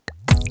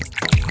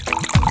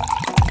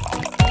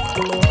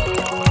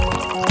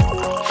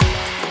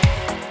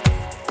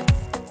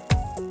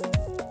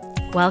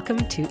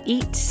Welcome to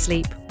Eat,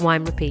 Sleep,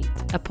 Wine, Repeat,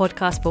 a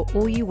podcast for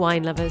all you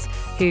wine lovers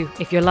who,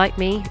 if you're like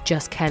me,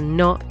 just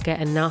cannot get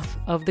enough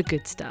of the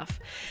good stuff.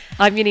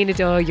 I'm Janina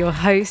Doyle, your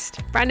host,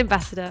 brand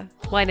ambassador,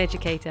 wine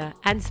educator,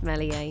 and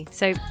sommelier.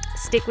 So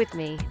stick with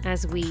me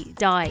as we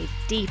dive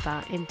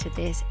deeper into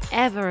this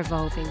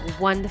ever-evolving,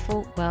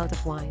 wonderful world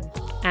of wine.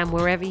 And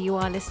wherever you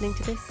are listening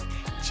to this,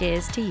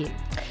 cheers to you.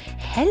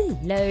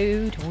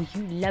 Hello to all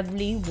you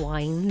lovely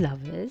wine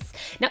lovers.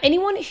 Now,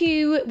 anyone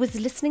who was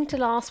listening to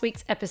last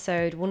week's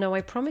episode will know I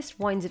promised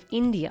wines of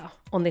India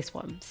on this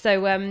one.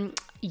 So,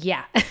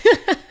 yeah.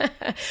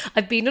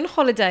 I've been on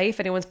holiday, if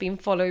anyone's been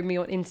following me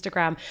on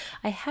Instagram.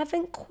 I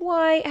haven't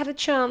quite had a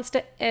chance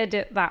to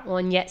edit that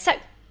one yet. So,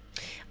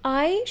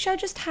 I shall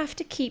just have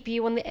to keep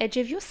you on the edge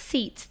of your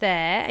seats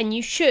there, and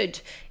you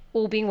should,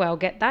 all being well,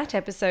 get that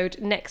episode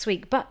next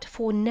week. But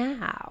for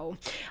now,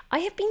 I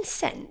have been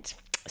sent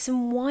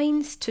some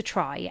wines to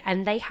try,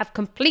 and they have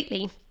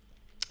completely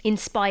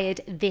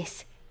inspired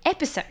this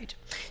episode.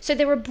 So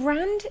they're a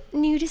brand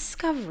new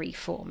discovery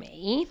for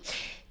me.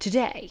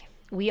 Today,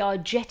 we are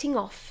jetting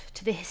off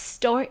to the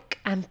historic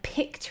and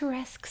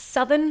picturesque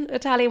southern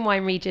Italian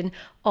wine region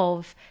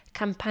of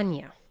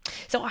Campania.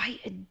 So I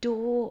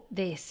adore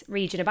this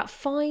region. About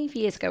 5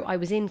 years ago, I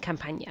was in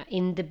Campania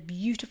in the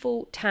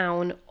beautiful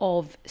town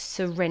of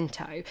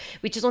Sorrento,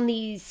 which is on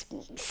these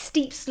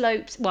steep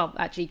slopes. Well,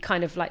 actually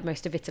kind of like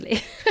most of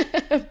Italy,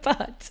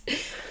 but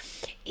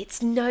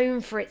it's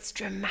known for its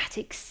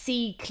dramatic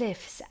sea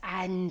cliffs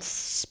and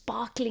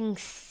sparkling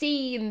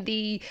sea and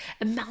the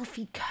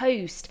Amalfi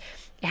Coast.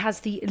 It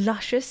has the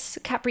luscious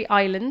Capri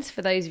Islands,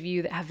 for those of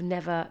you that have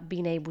never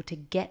been able to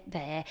get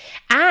there,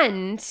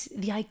 and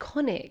the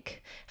iconic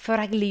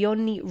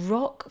Faraglioni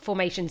rock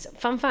formations.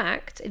 Fun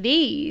fact,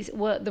 these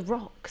were the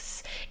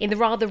rocks in the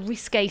rather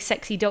risque,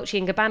 sexy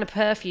Dolce & Gabbana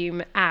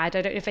perfume ad.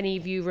 I don't know if any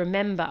of you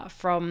remember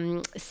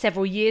from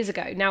several years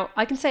ago. Now,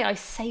 I can say I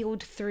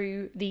sailed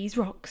through these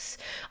rocks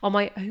on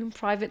my own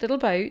private little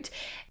boat.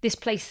 This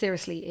place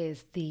seriously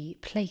is the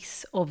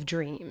place of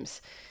dreams.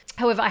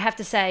 However, I have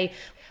to say,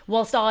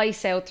 whilst I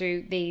sailed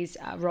through these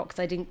rocks,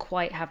 I didn't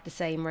quite have the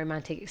same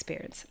romantic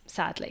experience,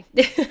 sadly.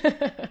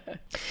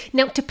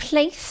 Now, to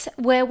place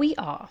where we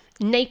are,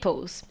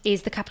 Naples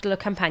is the capital of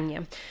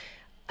Campania.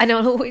 And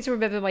I'll always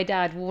remember my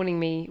dad warning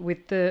me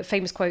with the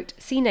famous quote,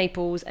 "See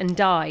Naples and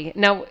die."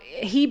 Now,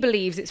 he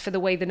believes it's for the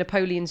way the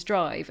Napoleons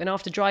drive. And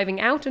after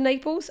driving out of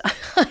Naples,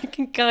 I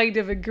can kind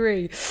of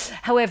agree.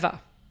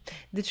 However,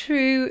 the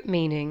true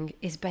meaning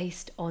is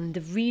based on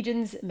the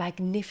region's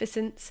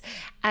magnificence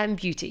and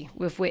beauty,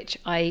 with which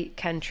I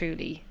can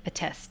truly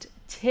attest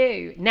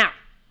to. Now,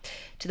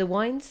 to the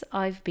wines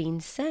I've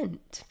been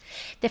sent.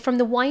 They're from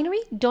the winery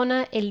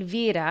Donna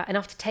Elvira, and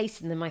after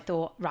tasting them, I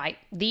thought, right,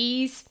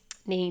 these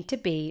need to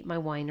be my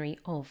winery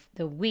of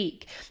the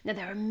week. Now,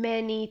 there are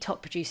many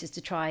top producers to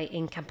try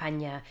in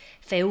Campania.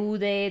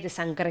 Feude de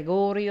San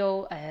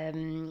Gregorio,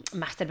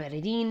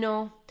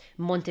 Mastroberardino,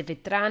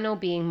 Montevetrano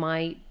being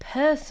my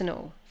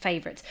personal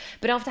favourites.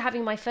 But after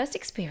having my first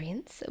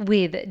experience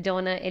with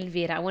Donna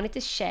Elvira, I wanted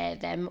to share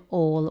them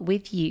all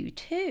with you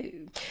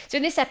too. So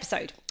in this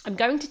episode, I'm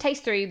going to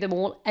taste through them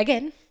all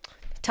again.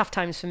 Tough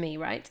times for me,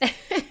 right?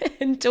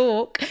 And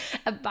talk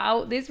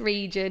about this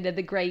region and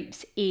the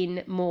grapes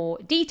in more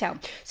detail.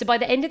 So by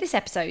the end of this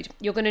episode,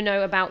 you're going to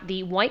know about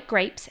the white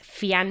grapes,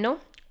 Fiano,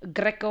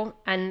 Greco,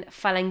 and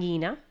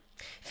Falanghina.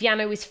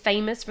 Fiano is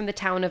famous from the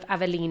town of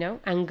Avellino,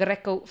 and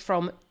Greco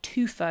from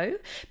Tufo.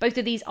 Both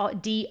of these are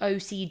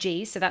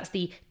DOCGs, so that's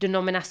the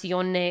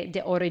Denominazione di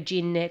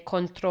Origine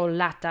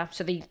Controllata,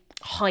 so the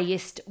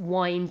highest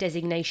wine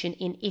designation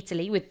in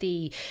Italy with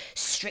the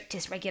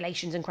strictest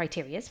regulations and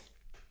criterias.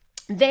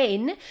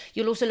 Then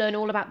you'll also learn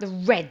all about the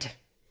red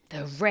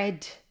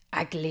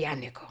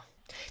Aglianico.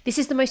 This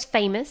is the most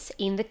famous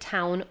in the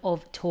town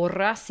of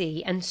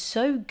Torrasi, and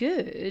so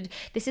good,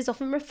 this is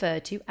often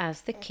referred to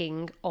as the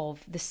king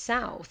of the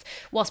south.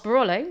 Whilst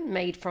Barolo,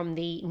 made from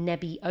the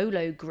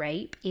Nebbiolo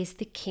grape, is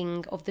the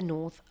king of the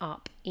north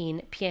up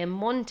in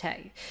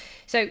Piemonte.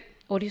 So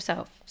order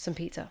yourself some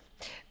pizza,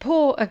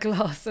 pour a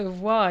glass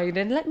of wine,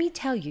 and let me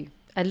tell you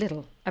a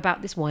little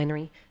about this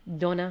winery,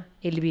 Donna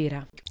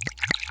Elvira.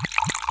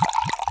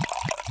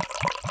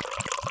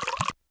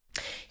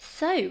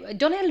 So,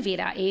 Donna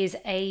Elvira is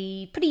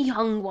a pretty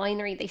young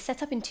winery. They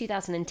set up in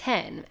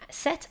 2010,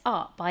 set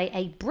up by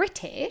a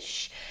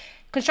British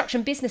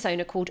construction business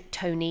owner called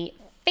Tony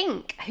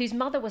Fink, whose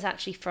mother was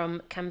actually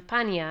from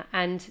Campania,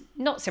 and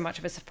not so much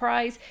of a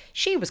surprise,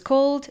 she was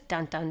called,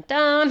 dun dun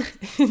dun,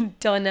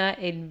 Donna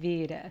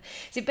Elvira.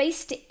 So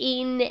based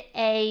in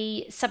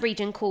a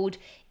subregion called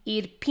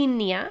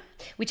Irpinia,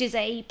 which is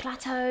a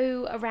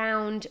plateau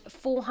around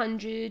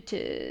 400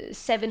 to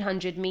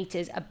 700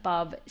 meters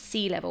above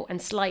sea level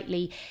and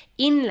slightly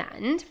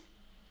inland.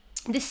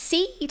 The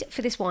seed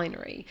for this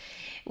winery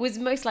was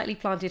most likely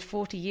planted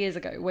 40 years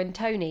ago when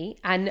Tony,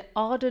 an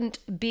ardent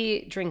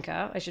beer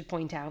drinker, I should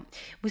point out,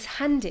 was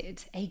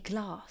handed a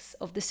glass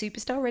of the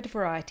superstar red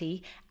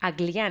variety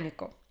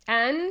Aglianico.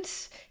 And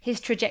his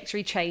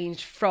trajectory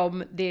changed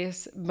from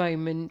this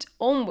moment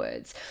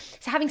onwards.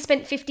 So having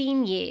spent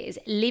 15 years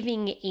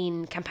living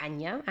in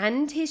Campania,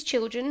 and his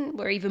children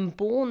were even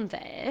born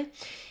there,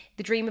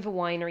 the dream of a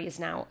winery is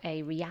now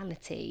a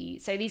reality.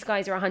 So these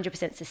guys are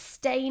 100%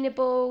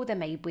 sustainable. They're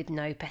made with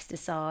no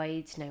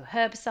pesticides, no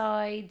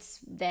herbicides.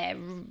 They're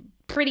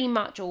pretty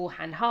much all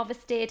hand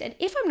harvested. And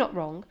if I'm not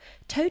wrong,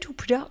 total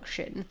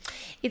production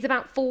is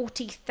about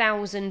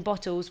 40,000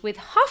 bottles, with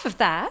half of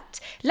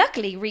that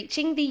luckily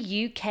reaching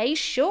the UK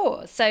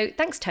shore. So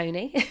thanks,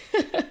 Tony.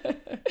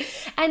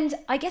 And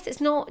I guess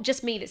it's not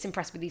just me that's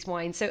impressed with these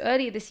wines. So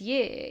earlier this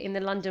year in the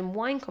London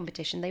Wine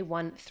Competition, they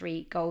won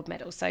 3 gold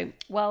medals. So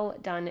well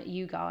done,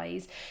 you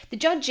guys. The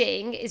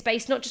judging is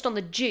based not just on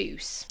the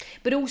juice,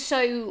 but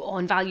also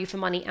on value for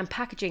money and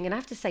packaging. And I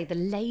have to say, the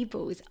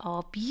labels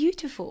are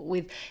beautiful,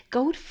 with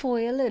gold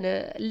foil and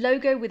a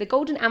logo with a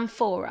golden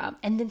amphora,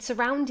 and then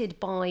surrounded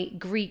by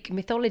Greek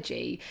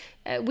mythology,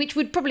 which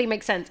would probably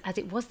make sense, as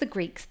it was the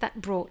Greeks that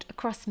brought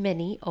across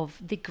many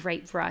of the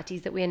grape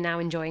varieties that we are now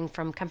enjoying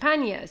from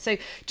Campania. So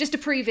just to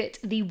prove it,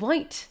 the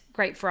white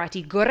grape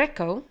variety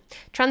Greco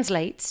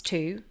translates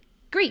to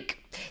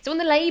Greek. So on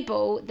the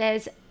label,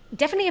 there's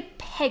definitely a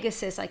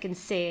Pegasus I can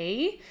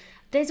see.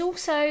 There's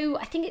also,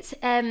 I think it's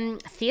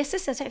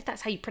Theseus, I don't know if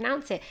that's how you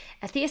pronounce it.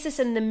 Theseus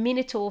and the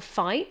Minotaur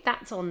fight,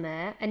 that's on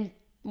there. And,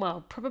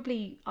 well,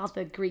 probably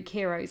other Greek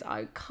heroes.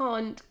 I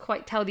can't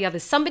quite tell the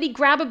others. Somebody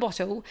grab a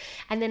bottle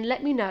and then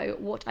let me know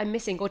what I'm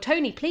missing. Or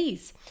Tony,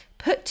 please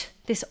put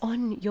this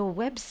on your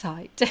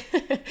website.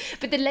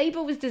 But the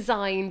label was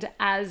designed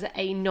as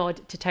a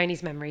nod to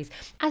Tony's memories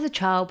as a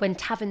child, when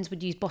taverns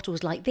would use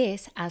bottles like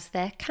this as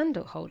their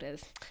candle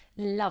holders.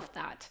 Love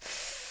that.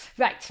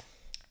 Right,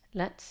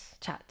 let's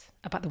chat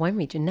about the wine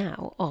region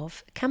now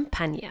of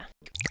Campania.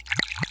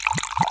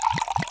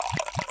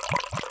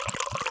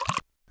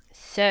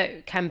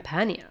 So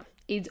Campania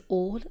is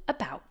all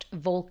about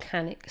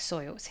volcanic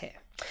soils here.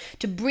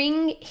 To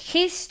bring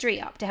history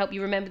up to help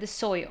you remember the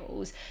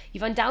soils,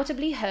 you've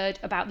undoubtedly heard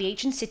about the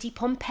ancient city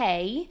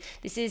Pompeii.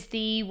 This is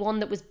the one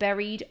that was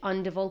buried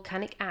under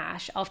volcanic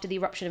ash after the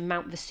eruption of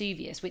Mount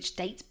Vesuvius, which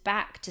dates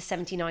back to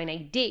 79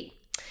 AD.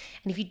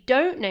 And if you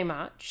don't know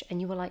much, and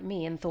you were like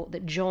me and thought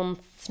that Jon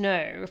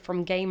Snow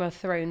from Game of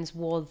Thrones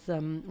was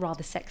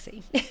rather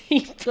sexy,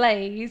 he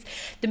plays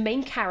the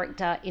main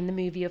character in the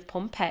movie of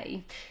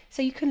Pompeii.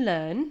 So you can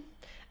learn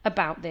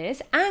about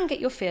this and get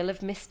your feel of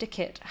Mr.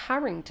 Kit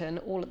Harington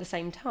all at the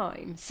same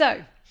time.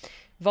 So,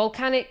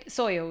 volcanic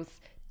soils,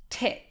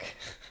 tick.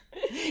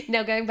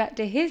 Now going back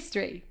to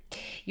history,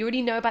 you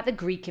already know about the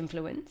Greek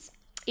influence.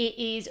 It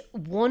is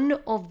one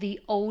of the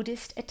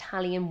oldest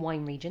Italian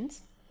wine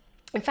regions.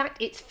 In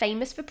fact, it's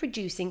famous for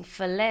producing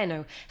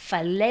Falerno.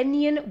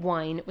 Falernian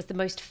wine was the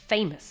most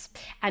famous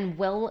and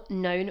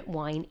well-known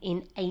wine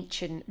in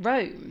ancient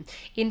Rome.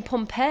 In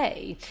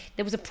Pompeii,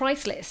 there was a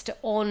price list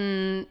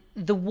on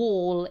the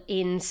wall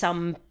in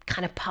some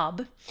kind of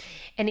pub,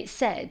 and it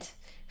said,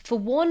 for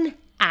 1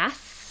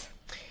 ass,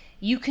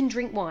 you can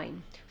drink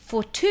wine.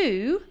 For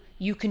 2,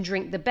 you can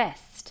drink the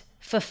best.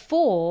 For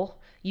 4,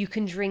 you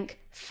can drink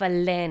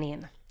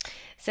Falernian.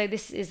 So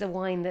this is a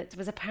wine that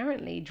was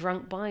apparently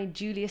drunk by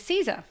Julius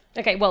Caesar.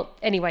 Okay, well,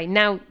 anyway,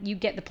 now you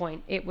get the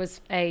point. It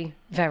was a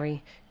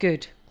very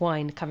good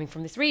wine coming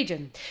from this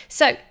region.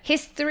 So,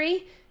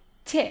 history,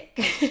 tick.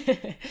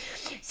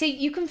 So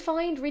you can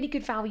find really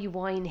good value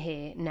wine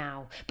here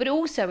now. But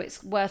also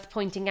it's worth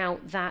pointing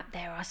out that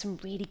there are some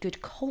really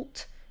good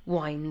cult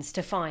wines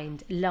to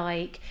find,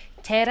 like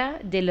Terra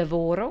del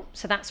Lavoro.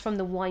 So that's from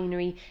the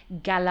winery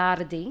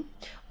Gallardi,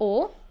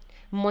 or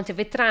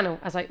Montevetrano,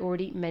 as I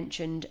already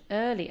mentioned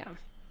earlier.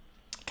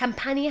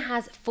 Campania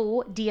has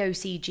 4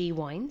 DOCG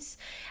wines: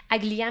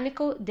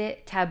 Aglianico de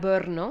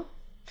Taberno,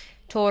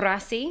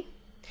 Torrasi,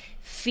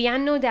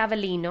 Fiano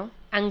d'Avellino,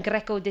 and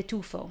Greco de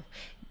Tufo.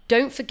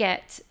 Don't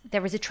forget,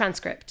 there is a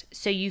transcript,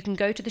 so you can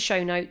go to the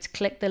show notes,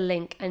 click the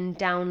link, and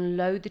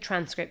download the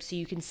transcript so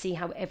you can see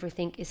how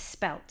everything is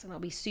spelt, and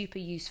that'll be super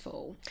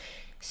useful.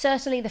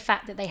 Certainly the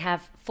fact that they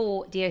have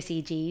 4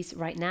 DOCGs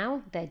right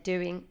now, they're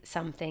doing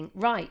something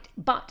right.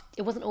 But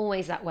it wasn't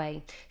always that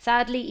way.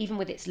 Sadly, even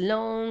with its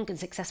long and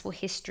successful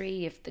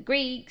history of the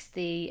Greeks,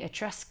 the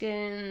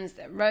Etruscans,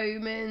 the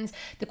Romans,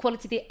 the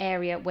quality of the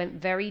area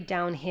went very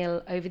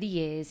downhill over the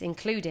years,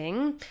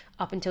 including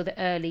up until the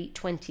early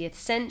 20th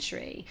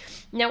century.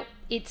 Now,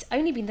 it's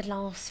only been the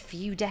last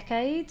few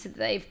decades that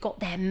they've got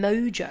their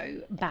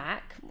mojo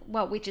back,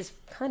 well, which is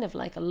kind of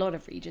like a lot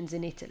of regions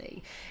in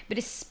Italy, but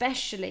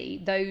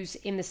especially those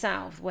in the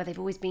south where they've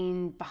always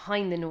been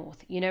behind the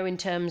north, you know, in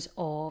terms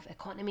of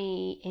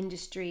economy,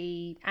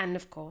 industry, and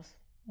of course,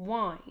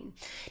 wine.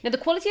 Now, the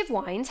quality of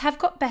wines have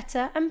got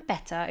better and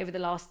better over the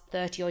last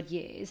 30 odd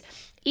years,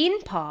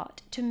 in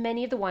part to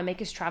many of the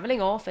winemakers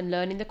traveling off and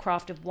learning the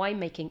craft of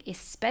winemaking,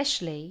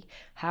 especially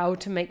how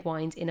to make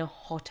wines in a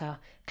hotter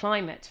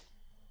climate.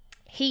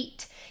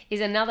 Heat is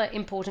another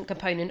important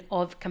component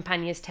of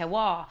Campagna's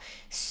terroir.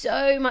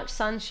 So much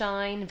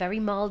sunshine,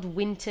 very mild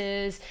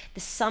winters. The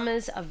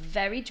summers are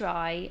very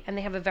dry and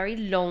they have a very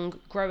long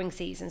growing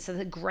season, so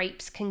the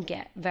grapes can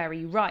get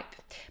very ripe.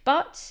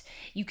 But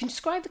you can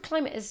describe the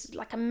climate as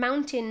like a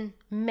mountain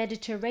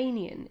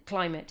Mediterranean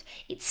climate.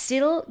 It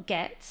still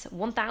gets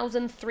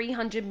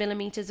 1,300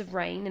 millimeters of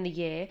rain in the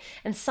year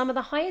and some of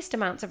the highest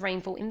amounts of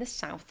rainfall in the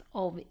south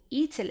of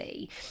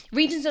Italy.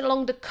 Regions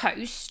along the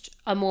coast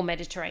are more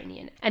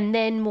Mediterranean, and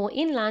then more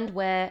inland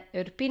where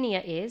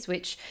Irpinia is,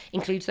 which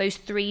includes those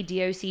three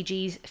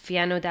DOCGs,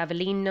 Fiano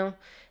d'Avellino,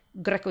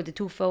 Greco di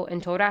Tufo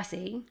and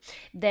Taurasi,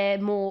 they're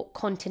more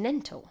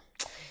continental.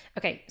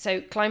 Okay, so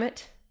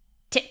climate,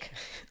 tick.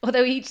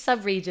 Although each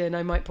sub-region,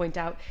 I might point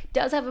out,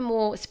 does have a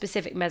more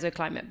specific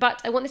mesoclimate,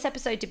 but I want this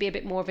episode to be a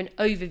bit more of an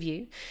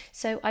overview,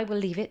 so I will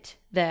leave it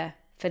there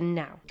for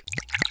now.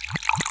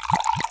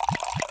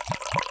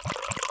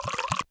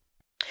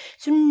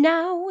 So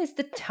now is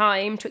the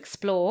time to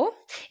explore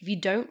if you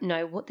don't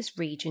know what this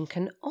region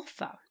can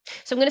offer.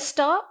 So I'm going to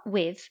start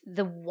with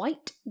the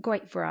white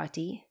grape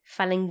variety,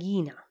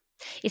 Falanghina.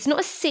 It's not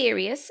as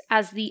serious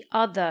as the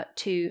other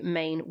two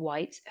main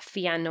whites,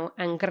 Fiano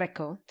and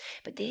Greco,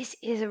 but this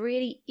is a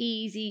really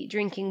easy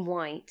drinking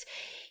white.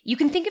 You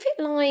can think of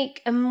it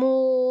like a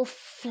more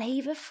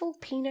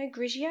flavourful Pinot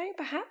Grigio,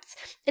 perhaps,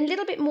 a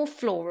little bit more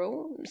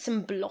floral,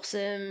 some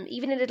blossom,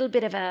 even a little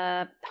bit of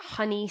a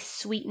honey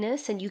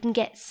sweetness, and you can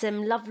get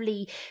some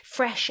lovely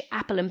fresh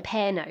apple and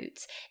pear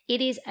notes.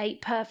 It is a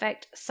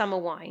perfect summer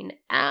wine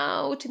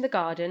out in the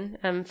garden,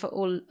 for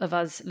all of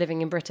us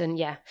living in Britain.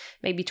 Yeah,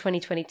 maybe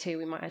 2022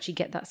 we might actually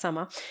get that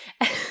summer.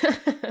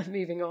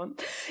 Moving on.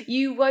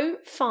 You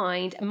won't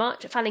find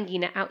much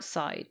Falanghina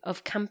outside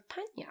of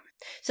Campagna.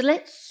 So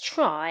let's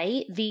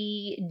try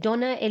the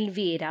Donna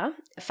Elvira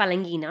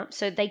Falanghina.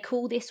 So they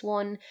call this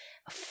one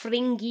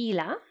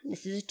Fringilla.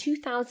 This is a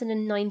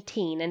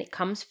 2019 and it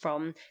comes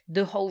from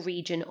the whole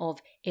region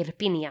of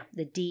Irpinia,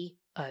 the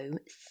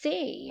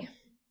DOC.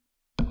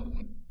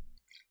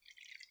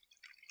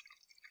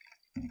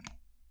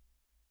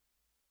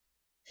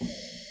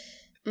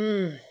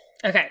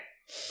 Okay.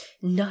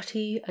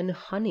 Nutty and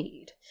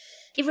honeyed.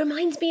 It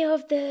reminds me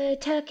of the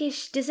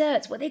Turkish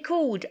desserts. What are they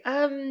called?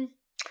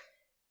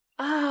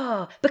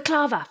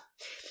 Baklava.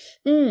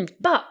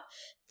 But,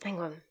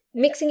 hang on.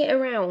 Mixing it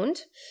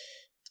around,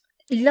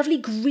 lovely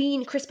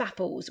green crisp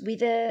apples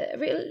with a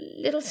real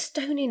little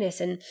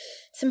stoniness and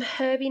some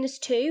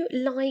herbiness too,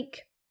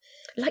 like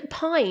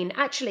pine.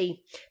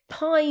 Actually,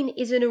 pine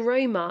is an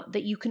aroma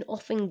that you can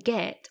often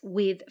get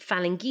with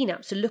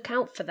Falanghina, so look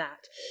out for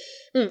that.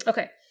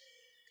 Okay.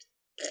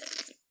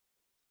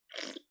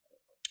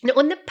 Now,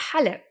 on the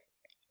palate,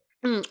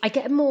 I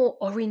get a more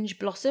orange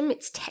blossom.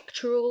 It's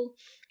textural,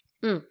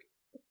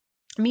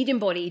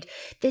 medium-bodied.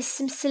 There's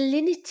some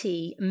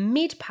salinity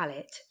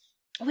mid-palate.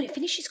 Oh, and it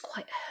finishes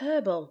quite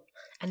herbal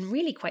and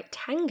really quite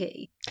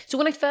tangy. So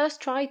when I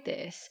first tried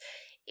this,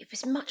 it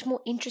was much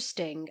more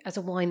interesting as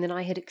a wine than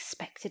I had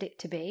expected it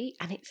to be.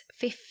 And it's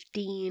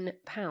 £15.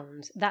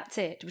 That's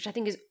it, which I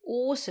think is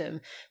awesome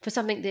for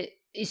something that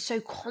is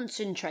so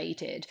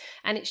concentrated,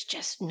 and it's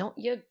just not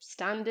your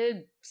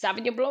standard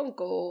Sauvignon Blanc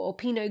or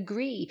Pinot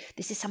Gris.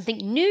 This is something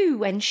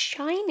new and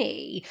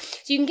shiny.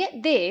 So you can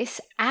get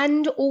this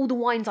and all the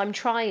wines I'm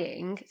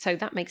trying, so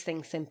that makes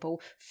things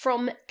simple,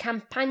 from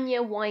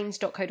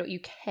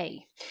campagnawines.co.uk.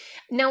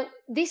 Now,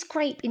 this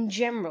grape in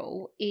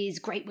general is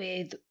great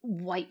with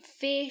white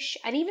fish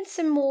and even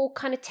some more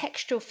kind of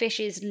textural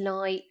fishes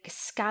like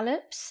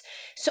scallops.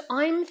 So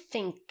I'm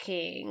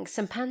thinking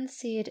some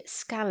pan-seared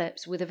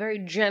scallops with a very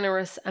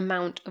generous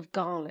amount of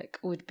garlic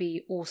would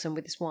be awesome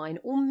with this wine.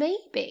 Or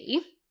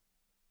maybe,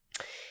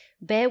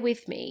 bear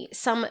with me,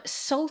 some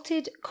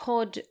salted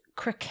cod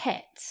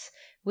croquettes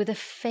with a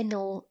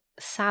fennel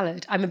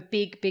salad. I'm a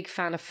big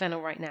fan of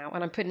fennel right now,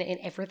 and I'm putting it in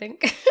everything.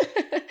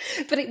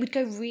 But it would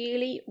go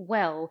really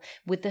well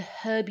with the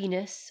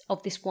herbiness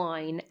of this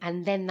wine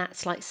and then that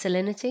slight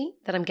salinity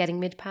that I'm getting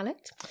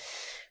mid-palate.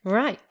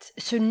 Right,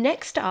 so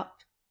next up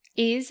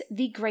is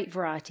the grape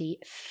variety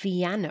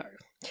Fiano.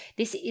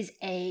 This is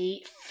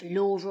a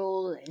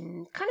floral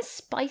and kind of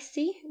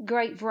spicy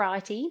grape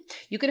variety.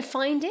 You're going to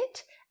find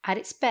it at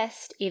its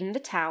best in the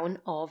town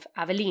of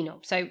Avellino.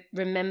 So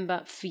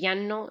remember,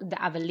 Fiano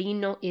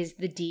d'Avellino is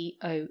the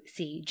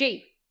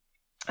DOCG.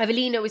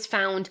 Avellino is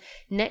found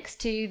next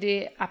to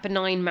the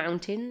Apennine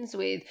Mountains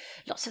with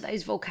lots of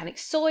those volcanic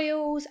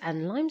soils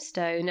and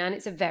limestone, and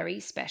it's a very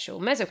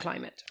special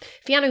mesoclimate.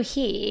 Fiano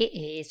here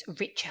is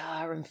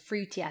richer and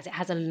fruity as it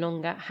has a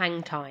longer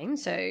hang time,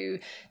 so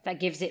that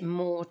gives it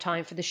more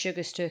time for the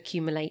sugars to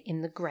accumulate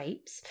in the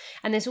grapes.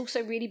 And there's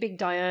also really big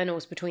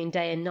diurnals between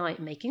day and night,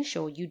 making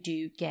sure you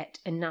do get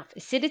enough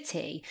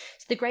acidity.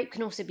 So the grape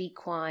can also be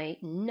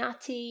quite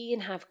nutty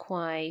and have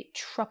quite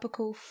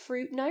tropical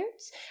fruit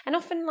notes, and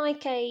often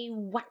like a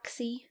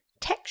waxy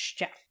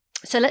texture.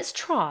 So let's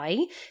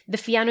try the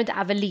Fiano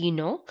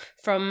d'Avellino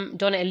from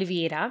Donna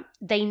Elvira.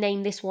 They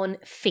named this one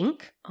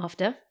Fink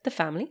after the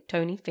family,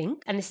 Tony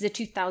Fink, and this is a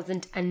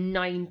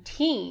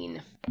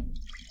 2019.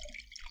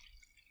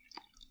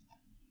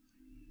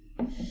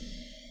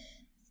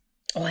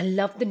 Oh, I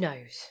love the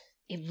nose.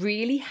 It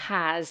really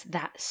has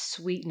that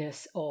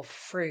sweetness of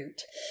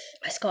fruit.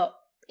 It's got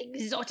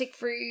exotic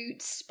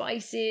fruit,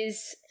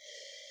 spices.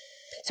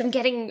 So I'm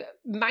getting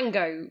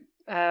mango,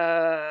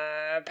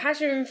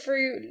 passion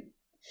fruit,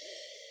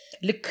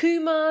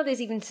 lucuma.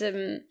 There's even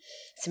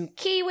some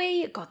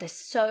kiwi. God, there's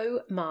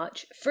so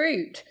much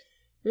fruit.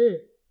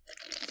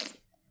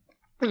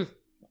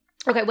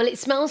 Okay, well, it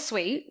smells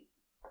sweet,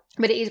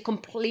 but it is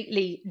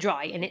completely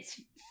dry, and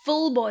it's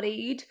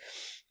full-bodied,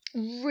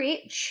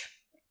 rich.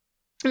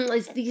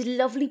 There's these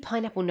lovely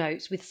pineapple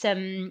notes with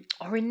some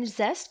orange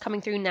zest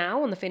coming through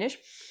now on the finish.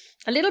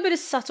 A little bit of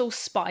subtle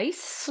spice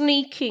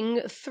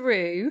sneaking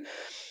through.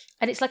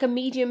 And it's like a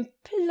medium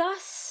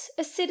plus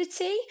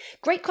acidity.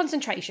 Great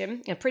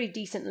concentration, a pretty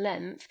decent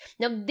length.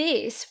 Now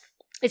this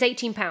is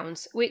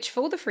 £18, which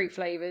for the fruit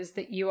flavours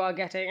that you are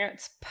getting,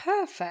 it's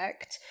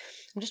perfect.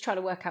 I'm just trying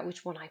to work out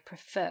which one I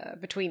prefer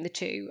between the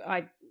two.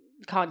 I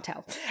can't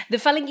tell. The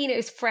Falanghino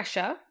is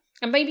fresher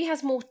and maybe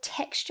has more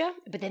texture,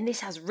 but then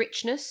this has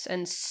richness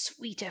and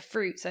sweeter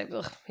fruit, so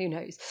who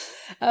knows.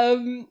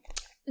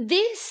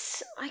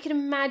 This, I can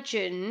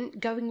imagine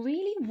going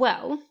really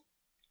well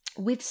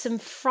with some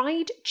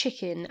fried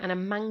chicken and a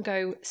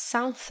mango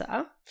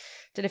salsa.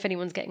 Don't know if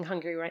anyone's getting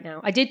hungry right now.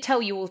 I did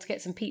tell you all to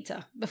get some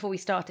pizza before we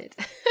started.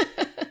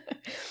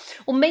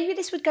 Or maybe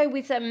this would go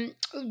with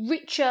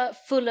richer,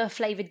 fuller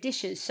flavoured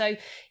dishes. So,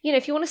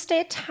 if you want to stay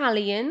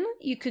Italian,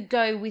 you could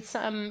go with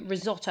some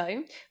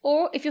risotto.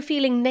 Or if you're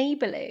feeling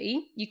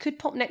neighbourly, you could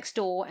pop next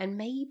door and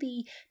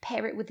maybe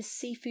pair it with a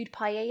seafood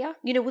paella.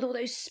 With all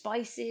those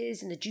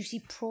spices and the juicy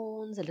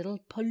prawns, a little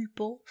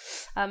pulpo.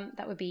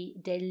 That would be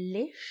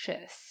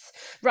delicious.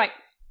 Right.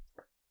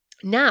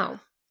 Now,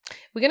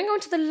 we're going to go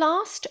on to the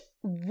last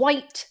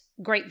white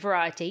grape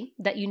variety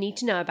that you need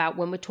to know about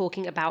when we're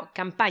talking about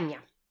Campagna.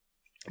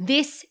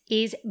 This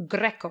is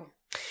Greco,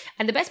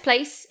 and the best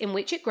place in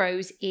which it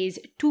grows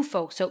is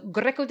Tufo. So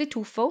Greco di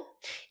Tufo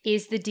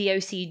is the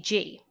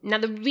DOCG. Now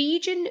the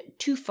region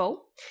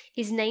Tufo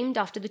is named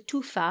after the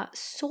tufa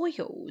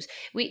soils,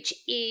 which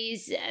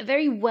is a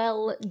very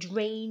well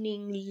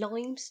draining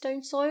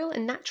limestone soil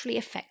and naturally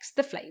affects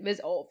the flavours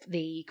of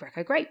the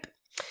Greco grape.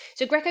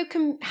 So Greco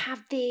can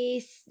have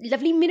this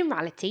lovely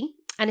minerality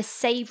and a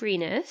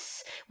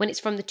savouriness when it's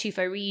from the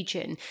Tufo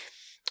region.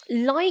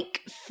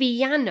 Like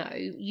Fiano,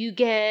 you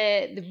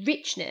get the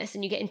richness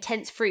and you get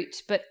intense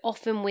fruits, but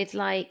often with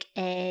like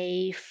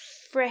a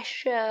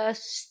fresher,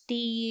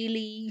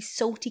 steely,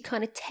 salty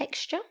kind of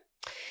texture.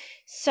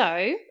 So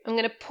I'm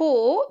going to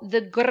pour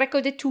the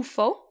Greco di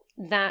Tufo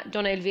that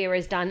Donna Elvira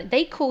has done.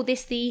 They call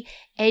this the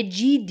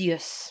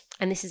Egidius,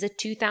 and this is a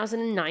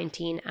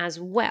 2019 as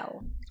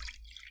well.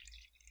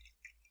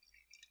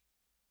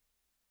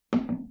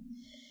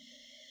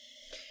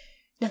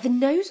 Now the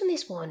nose on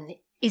this one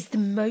is the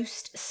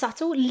most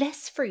subtle,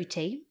 less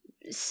fruity,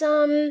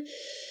 some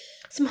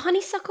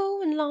honeysuckle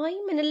and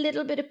lime and a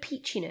little bit of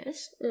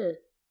peachiness.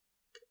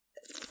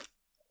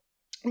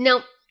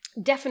 Now,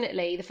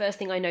 definitely the first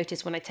thing I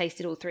noticed when I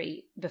tasted all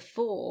three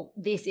before,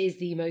 this is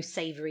the most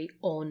savoury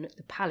on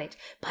the palate,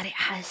 but it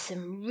has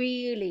some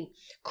really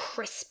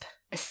crisp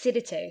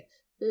acidity.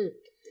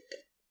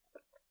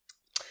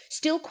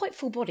 Still quite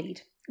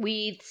full-bodied,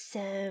 with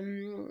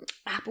some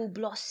apple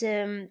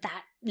blossom,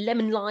 that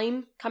lemon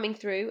lime coming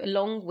through,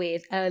 along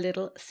with a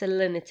little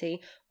salinity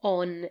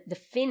on the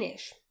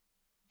finish.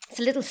 It's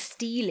a little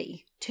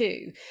steely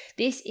too.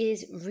 This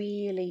is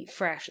really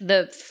fresh,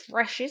 the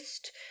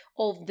freshest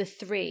of the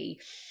three.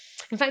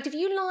 In fact, if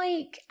you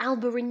like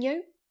Albarino,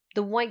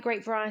 the white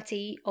grape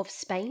variety of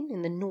Spain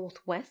in the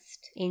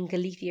northwest, in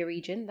Galicia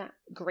region, that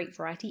grape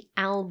variety,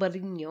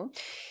 Albarino,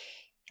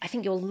 I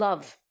think you'll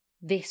love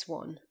this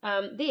one.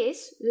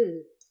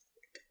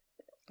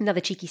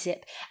 Another cheeky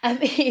sip,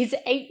 is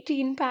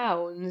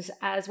 £18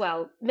 as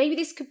well. Maybe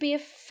this could be a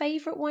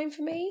favourite wine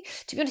for me.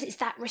 To be honest, it's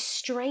that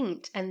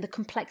restraint and the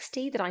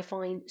complexity that I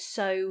find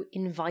so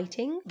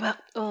inviting. But,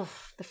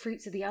 the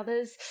fruits of the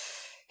others,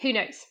 who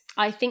knows?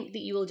 I think that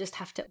you will just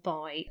have to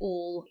buy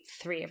all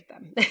three of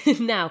them.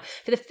 Now,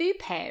 for the food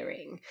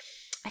pairing,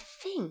 I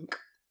think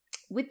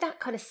with that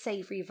kind of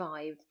savoury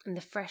vibe and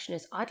the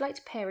freshness, I'd like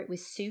to pair it with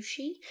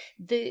sushi.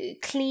 The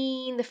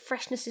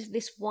freshness of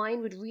this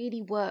wine would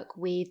really work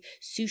with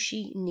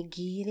sushi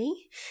nigiri.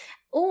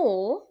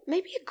 Or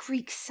maybe a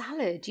Greek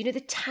salad. The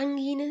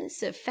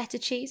tanginess of feta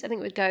cheese. I think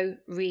it would go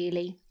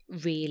really,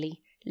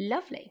 really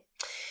lovely.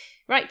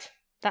 Right,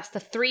 that's the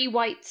three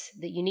whites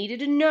that you needed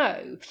to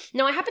know.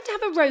 Now, I happen to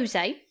have a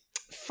rosé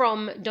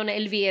from Donna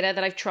Elvira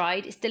that I've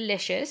tried. It's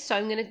delicious, so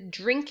I'm going to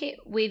drink it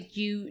with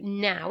you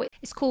now.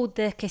 It's called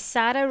the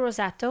Quesada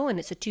Rosato, and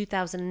it's a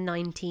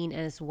 2019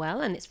 as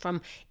well, and it's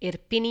from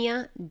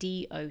Irpinia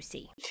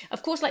DOC.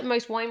 Of course, like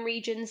most wine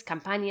regions,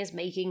 Campagna is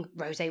making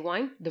rosé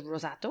wine, the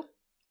Rosato.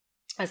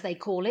 as they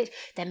call it.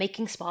 They're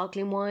making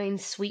sparkling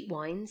wines, sweet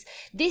wines.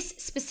 This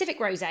specific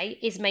rosé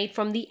is made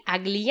from the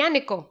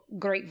Aglianico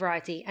grape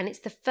variety, and it's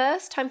the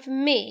first time for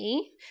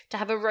me to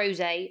have a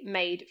rosé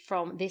made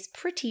from this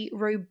pretty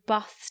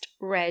robust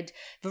red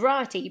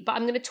variety. But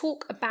I'm going to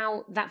talk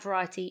about that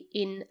variety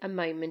in a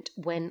moment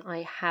when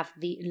I have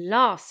the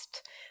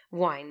last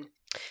wine.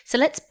 So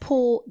let's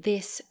pour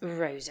this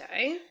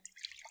rosé.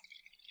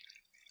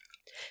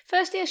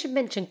 Firstly, I should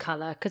mention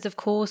colour, because of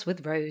course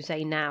with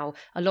rosé now,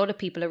 a lot of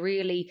people are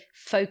really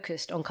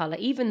focused on colour,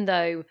 even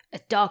though a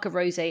darker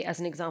rosé, as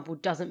an example,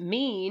 doesn't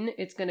mean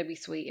it's going to be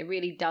sweet. It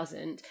really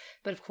doesn't.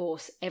 But of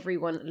course,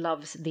 everyone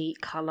loves the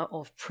colour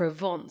of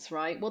Provence,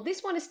 right? Well,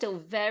 this one is still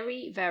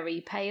very,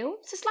 very pale.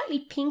 It's a slightly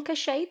pinker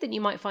shade than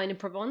you might find in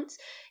Provence.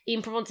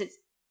 In Provence, it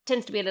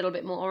tends to be a little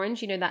bit more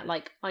orange, you know, that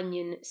like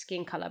onion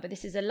skin colour. But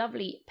this is a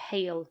lovely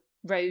pale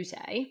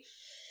rosé.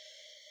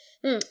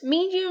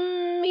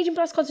 Medium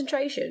plus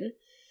concentration.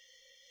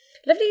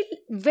 Lovely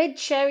red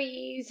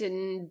cherries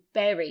and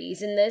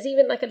berries, and there's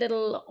even like a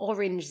little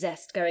orange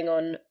zest going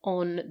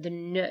on the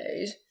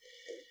nose.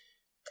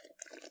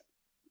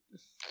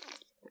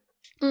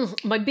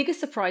 My biggest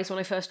surprise when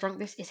I first drank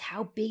this is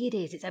how big it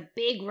is. It's a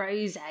big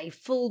rosé,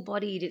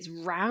 full-bodied, it's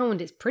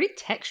round, it's pretty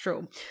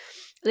textural.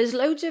 There's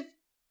loads of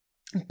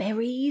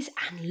berries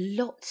and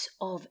lots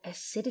of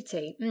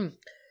acidity.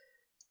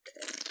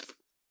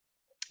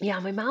 Yeah,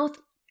 my mouth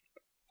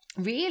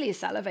really is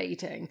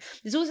salivating.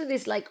 There's also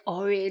this like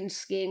orange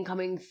skin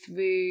coming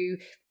through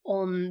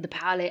on the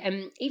palate,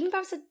 and even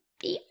perhaps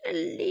even a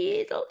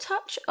little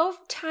touch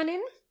of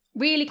tannin.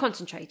 Really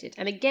concentrated,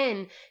 and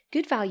again,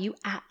 good value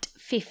at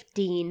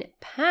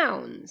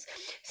 £15.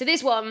 So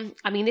this one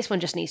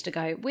just needs to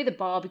go with a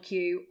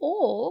barbecue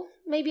or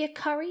maybe a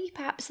curry,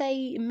 perhaps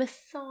a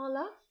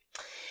masala.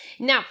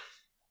 Now,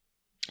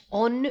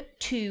 on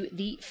to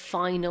the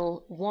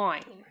final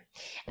wine,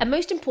 and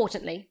most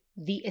importantly,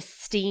 the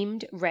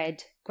esteemed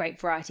red grape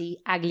variety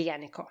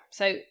Aglianico.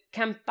 So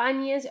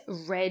Campania's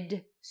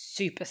red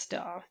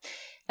superstar.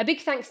 A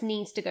big thanks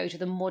needs to go to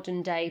the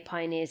modern day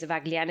pioneers of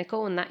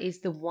Aglianico, and that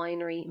is the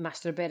winery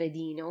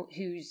Mastroberardino,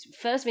 whose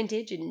first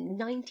vintage in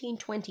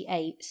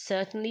 1928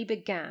 certainly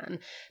began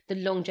the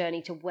long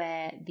journey to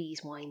where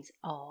these wines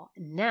are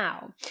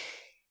now.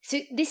 So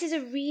this is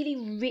a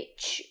really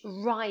rich,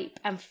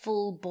 ripe and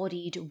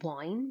full-bodied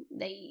wine.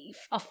 They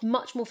are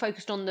much more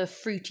focused on the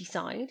fruity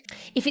side.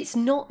 If it's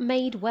not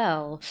made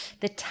well,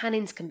 the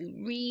tannins can be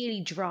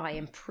really dry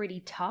and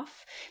pretty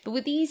tough. But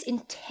with these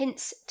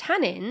intense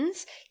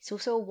tannins, it's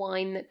also a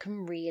wine that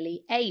can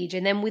really age.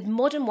 And then with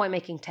modern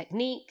winemaking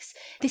techniques,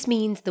 this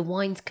means the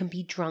wines can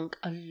be drunk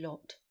a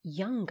lot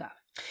younger.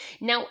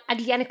 Now,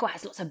 Aglianico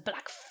has lots of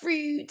black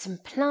fruits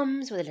and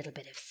plums with a little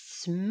bit of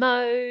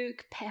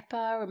smoke,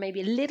 pepper, or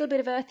maybe a little bit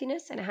of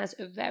earthiness, and it has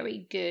a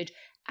very good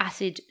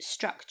acid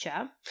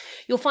structure.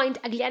 You'll find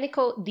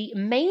Aglianico the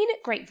main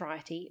grape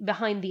variety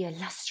behind the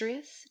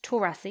illustrious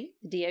Taurasi,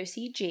 the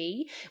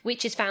DOCG,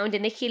 which is found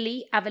in the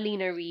Hilly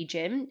Avellino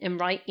region and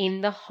right in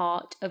the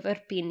heart of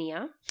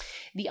Irpinia.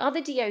 The other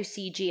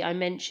DOCG I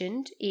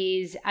mentioned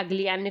is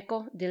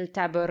Aglianico del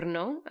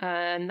Taberno,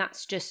 and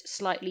that's just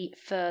slightly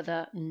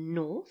further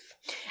north.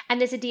 And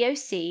there's a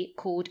DOC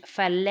called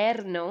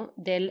Falerno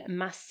del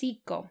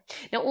Masico.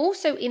 Now,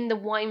 also in the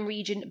wine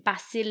region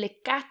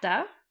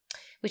Basilicata,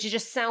 which is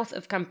just south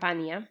of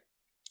Campania,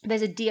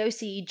 there's a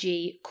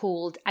DOCG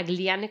called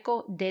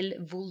Aglianico del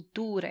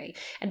Vulture.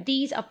 And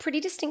these are pretty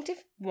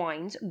distinctive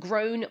wines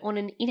grown on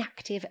an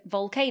inactive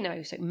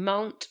volcano, so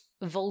Mount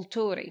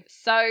Vulture.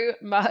 So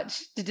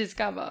much to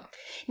discover.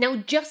 Now,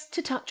 just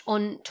to touch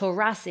on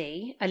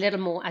Taurasi a little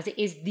more, as it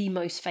is the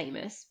most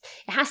famous,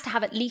 it has to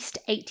have at least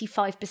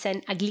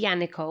 85%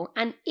 Aglianico,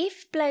 and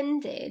if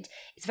blended,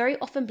 it's very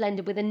often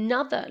blended with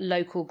another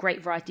local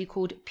grape variety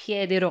called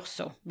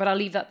Piedirosso, but I'll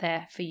leave that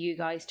there for you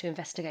guys to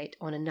investigate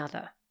on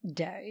another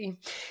day.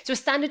 So a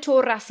standard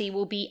Taurasi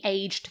will be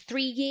aged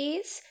 3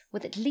 years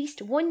with at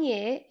least 1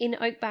 year in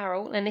oak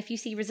barrel, and if you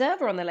see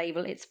Reserva on the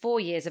label, it's 4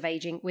 years of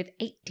aging with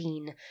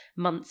 18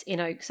 months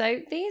in oak.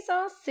 So these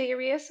are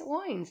serious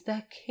wines,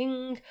 the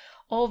king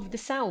of the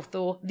south,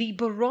 or the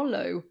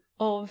Barolo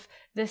of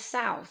the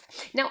south.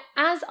 Now,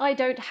 as I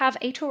don't have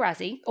a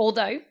Taurasi,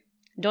 although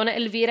Donna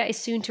Elvira is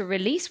soon to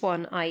release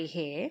one, I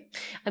hear,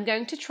 I'm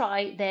going to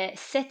try their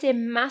Sette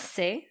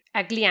Masse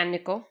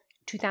Aglianico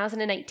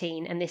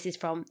 2018, and this is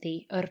from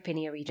the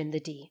Irpinia region, the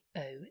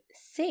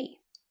DOC.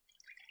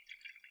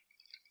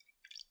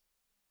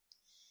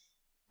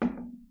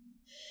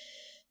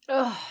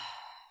 Oh,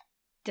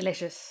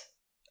 delicious.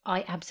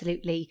 I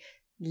absolutely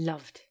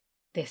loved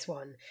this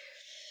one.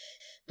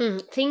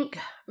 Think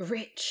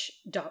rich,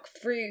 dark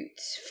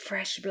fruits,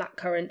 fresh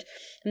blackcurrant,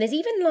 and there's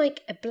even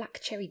like a black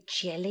cherry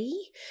jelly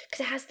because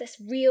it has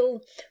this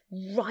real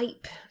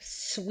ripe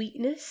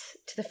sweetness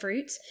to the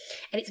fruits,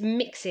 and it's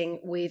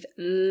mixing with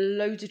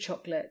loads of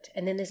chocolate,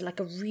 and then there's like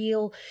a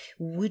real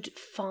wood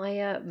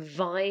fire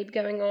vibe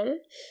going on, and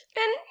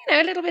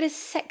a little bit of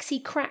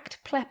sexy cracked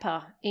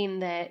pepper in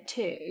there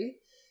too.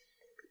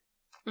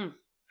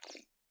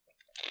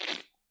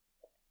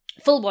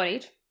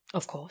 Full-bodied.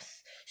 of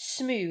course,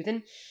 smooth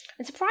and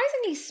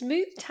surprisingly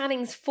smooth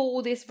tannins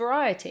for this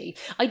variety.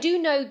 I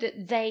do know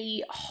that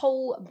they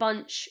whole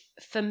bunch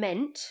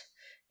ferment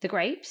the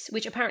grapes,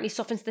 which apparently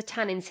softens the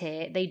tannins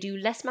here. They do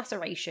less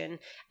maceration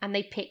and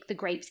they pick the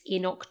grapes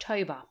in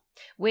October,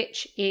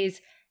 which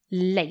is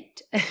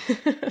late,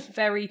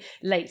 very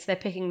late. So they're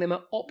picking them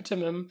at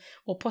optimum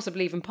or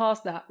possibly even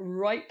past that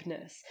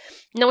ripeness.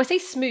 Now, I say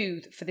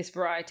smooth for this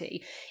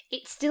variety.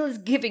 It still is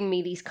giving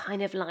me these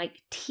kind of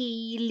like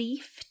tea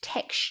leaf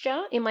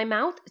texture in my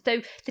mouth.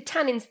 So the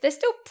tannins, they're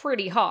still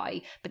pretty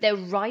high, but they're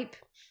ripe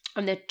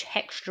and they're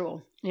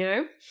textural, you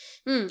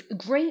know?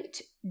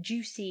 Great,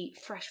 juicy,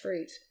 fresh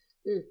fruit.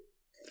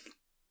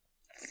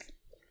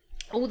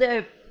 All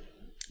the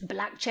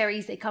black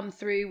cherries, they come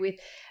through with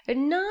a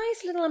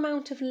nice little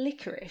amount of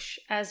licorice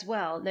as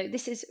well. No,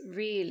 this is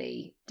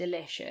really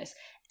delicious.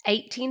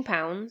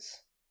 £18,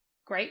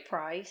 great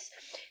price.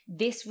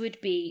 This would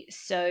be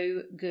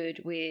so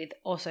good with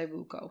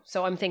ossobuco.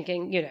 So I'm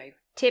thinking, you know,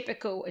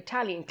 typical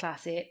Italian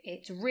classic.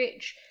 It's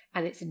rich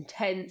and it's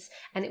intense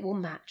and it will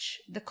match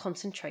the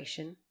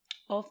concentration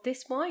of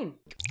this wine.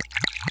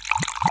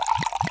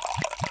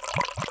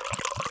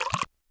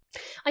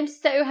 I'm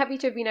so happy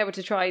to have been able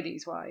to try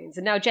these wines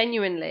and now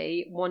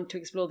genuinely want to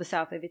explore the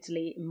south of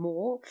Italy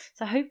more.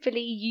 So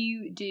hopefully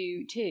you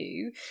do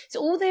too.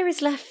 So all there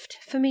is left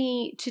for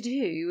me to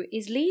do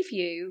is leave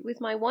you with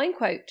my wine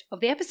quote of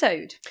the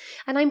episode.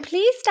 And I'm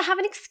pleased to have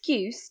an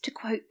excuse to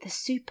quote the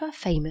super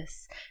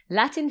famous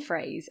Latin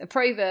phrase, a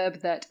proverb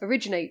that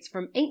originates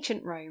from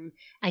ancient Rome,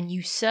 and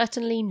you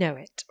certainly know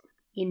it.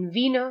 In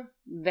vino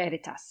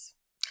veritas.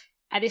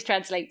 And this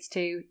translates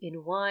to,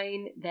 in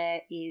wine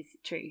there is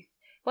truth.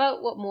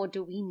 Well, what more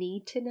do we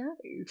need to know?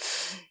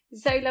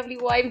 So lovely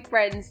wine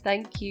friends,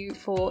 thank you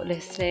for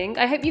listening.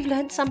 I hope you've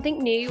learned something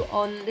new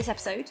on this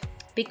episode.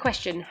 Big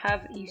question,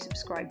 have you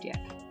subscribed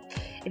yet?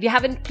 If you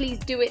haven't, please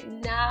do it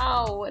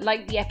now.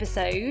 Like the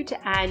episode.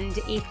 And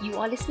if you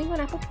are listening on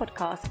Apple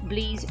Podcasts,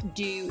 please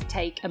do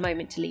take a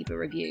moment to leave a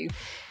review.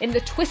 In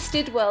the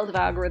twisted world of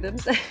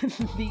algorithms,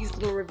 these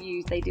little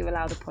reviews, they do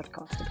allow the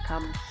podcast to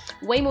become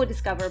way more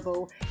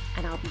discoverable.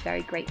 And I'll be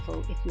very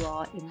grateful if you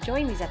are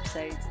enjoying these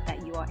episodes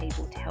that you are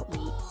able to help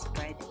me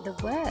spread the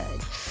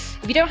word.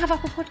 If you don't have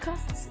Apple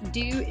Podcasts,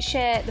 do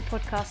share the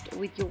podcast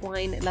with your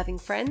wine-loving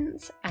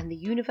friends, and the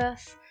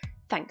universe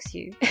thanks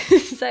you.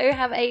 So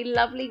have a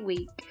lovely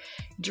week.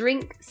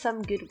 Drink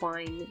some good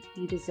wine.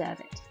 You deserve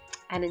it.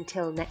 And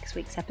until next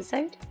week's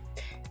episode,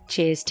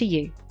 cheers to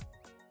you.